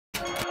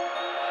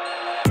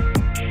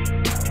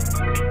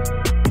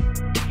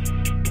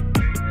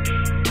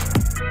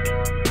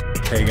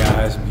Hey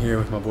guys, I'm here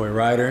with my boy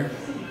Ryder.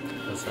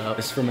 What's up?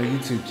 It's for my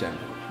YouTube channel.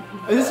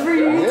 This is for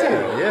your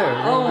YouTube?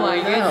 Yeah. Oh my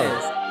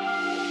goodness.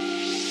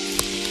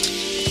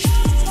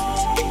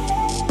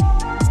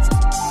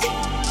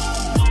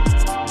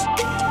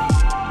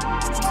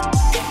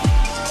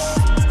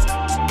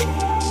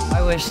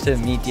 I wish to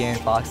meet De'Aaron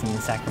Fox and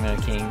the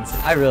Sacramento Kings.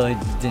 I really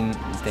didn't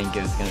think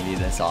it was going to be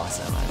this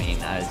awesome. I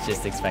mean, I was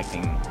just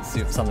expecting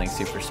something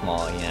super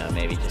small, you know,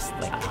 maybe just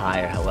like a hi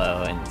or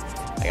hello, and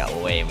I got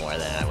way more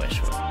than I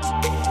wished for.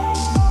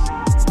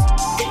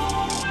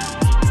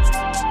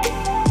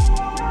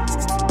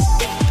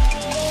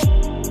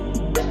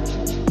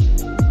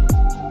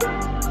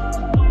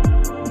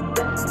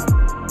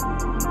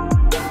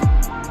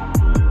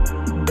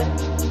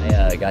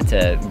 I got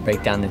to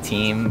break down the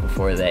team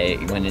before they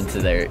went into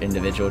their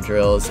individual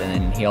drills,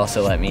 and he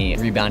also let me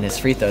rebound his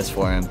free throws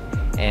for him.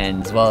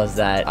 And as well as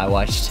that, I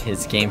watched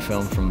his game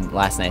film from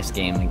last night's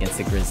game against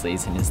the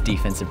Grizzlies and his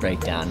defensive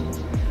breakdown and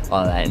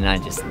all that, and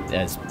it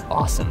was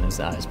awesome. I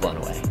was blown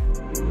away.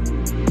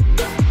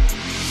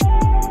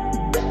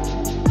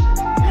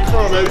 Come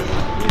on, baby.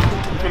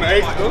 From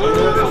 8.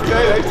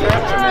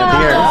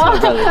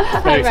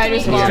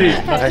 Ryder's mom.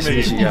 Nice to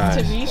meet you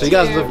guys. So you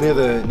guys live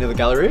near the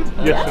gallery?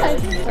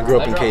 Yes. I grew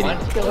up in Katy.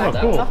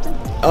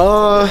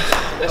 Oh,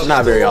 cool.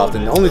 Not very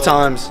often. The only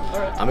times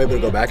I'm able to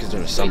go back is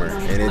during the summer,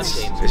 and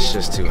it's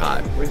just too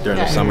hot. During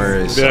the summer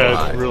it's so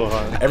hot. It's real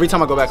hot. Every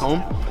time I go back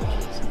home,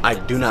 I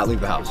do not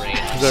leave the house,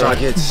 so I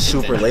get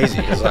super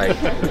lazy because like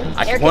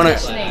I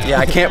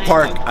can't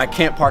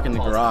park in the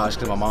garage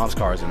because my mom's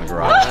car is in the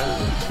garage.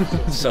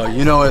 So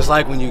you know it's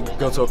like when you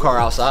go to a car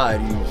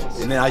outside,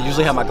 and then I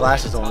usually have my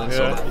glasses on,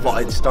 so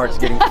it starts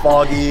getting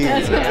foggy.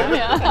 I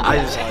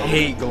just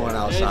hate going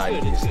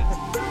outside.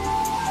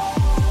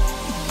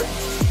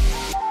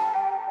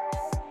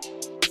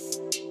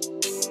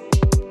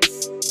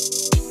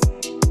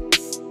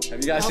 Have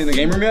you guys seen the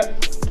game room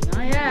yet? Oh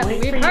yeah,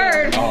 we've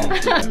heard. Oh,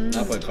 yeah.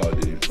 I play Call of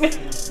Duty.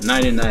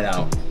 Night in, night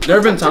out. There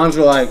have been times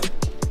where like,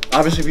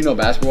 obviously if you know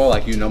basketball,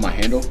 like you know my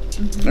handle.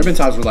 There have been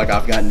times where like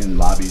I've gotten in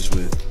lobbies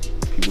with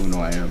people who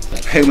know I am. I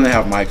hate when they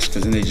have mics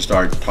because then they just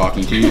start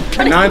talking to you.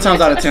 And 9 times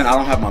out of 10, I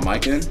don't have my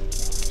mic in,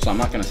 so I'm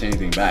not gonna say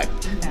anything back.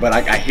 But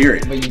I hear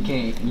it. But you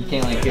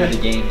can't like hear the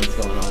game that's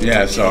going on.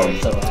 Yeah, so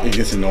it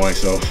gets annoying.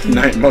 So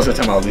most of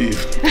the time I'll leave.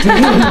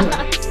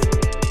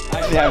 I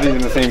actually have these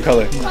in the same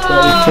color.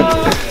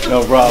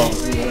 No problem.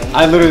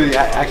 I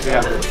actually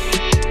have this.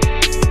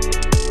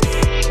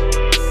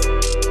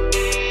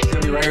 It's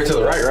gonna be right here to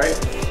the right?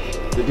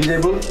 The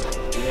DJ booth?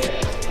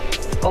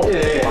 Yeah. Oh,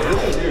 yeah.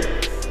 This is here.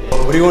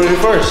 What do you want to do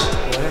first?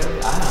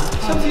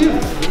 It's up to you.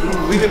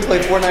 We can play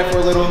Fortnite for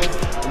a little,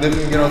 and then we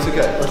can get on 2K.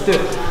 Let's do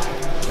it.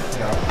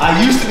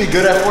 I used to be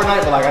good at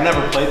Fortnite, but like I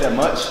never played that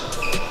much.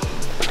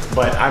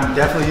 But I'm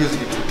definitely using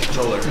the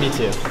controller. Me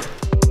too.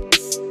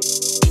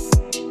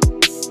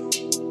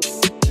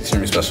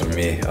 Extremely special for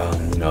me,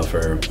 you know,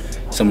 for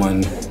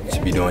someone to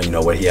be doing, you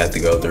know, what he had to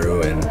go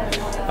through, and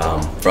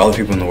for all the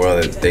people in the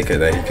world that he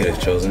could have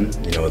chosen,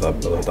 you know, with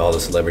all the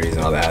celebrities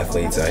and all the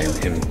athletes,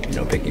 him, you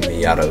know, picking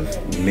me out of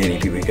many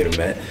people he could have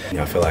met. You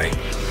know, I feel like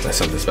that's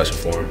something special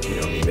for him.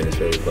 You know, me being his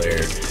favorite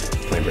player,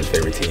 playing for his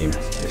favorite team.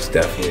 It's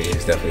definitely. I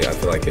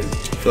feel like he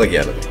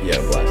had a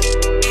blast.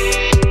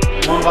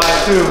 1 by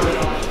 2.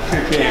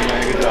 2K,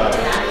 man, good job.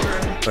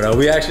 But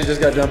we actually just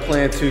got done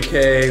playing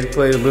 2K. We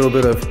played a little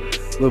bit of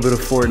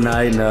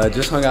Fortnite and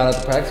just hung out at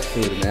the practice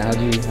facility, man.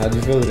 How'd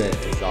you feel today?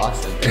 It's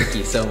awesome. Thank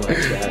you so much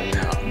for having me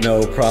out.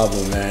 No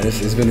problem, man.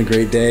 It's been a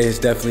great day. It's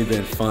definitely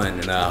been fun,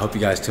 and I hope you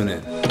guys tune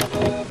in.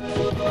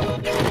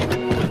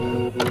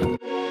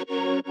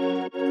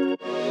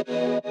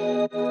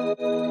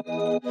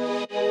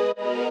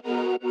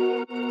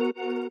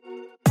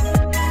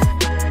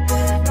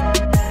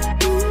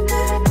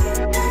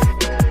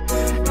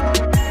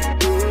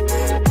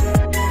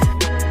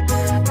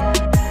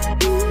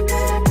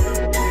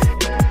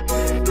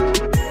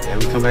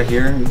 Come back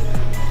here and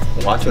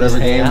watch whatever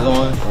game's on.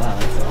 Wow,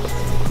 that's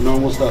awesome.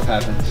 Normal stuff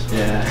happens.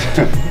 Yeah.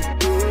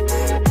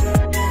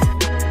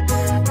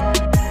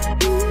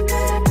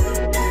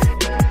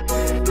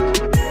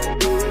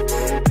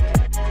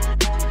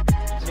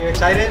 You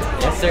excited?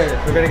 Yes,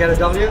 sir. We're gonna get a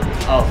W?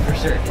 Oh, for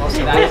sure.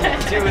 Also,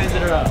 that's 2 wins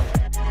in a row.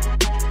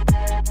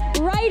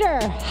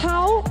 Ryder,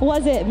 how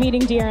was it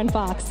meeting De'Aaron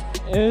Fox?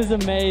 It was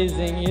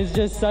amazing. He's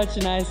just such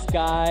a nice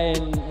guy,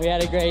 and we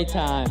had a great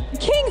time.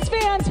 Kings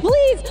Fans,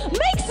 please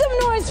make some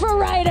noise for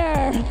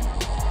Ryder.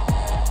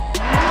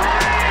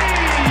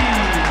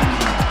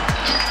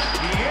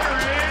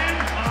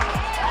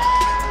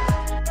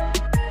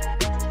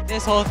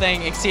 This whole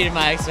thing exceeded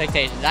my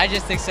expectations. I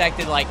just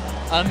expected like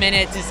a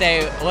minute to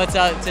say what's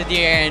up to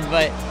De'Aaron,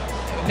 but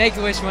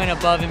Make-A-Wish went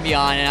above and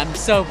beyond, and I'm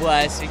so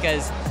blessed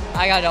because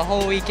I got a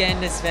whole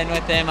weekend to spend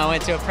with him. I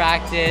went to a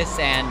practice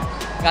and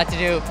got to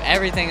do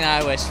everything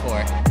that I wished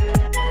for.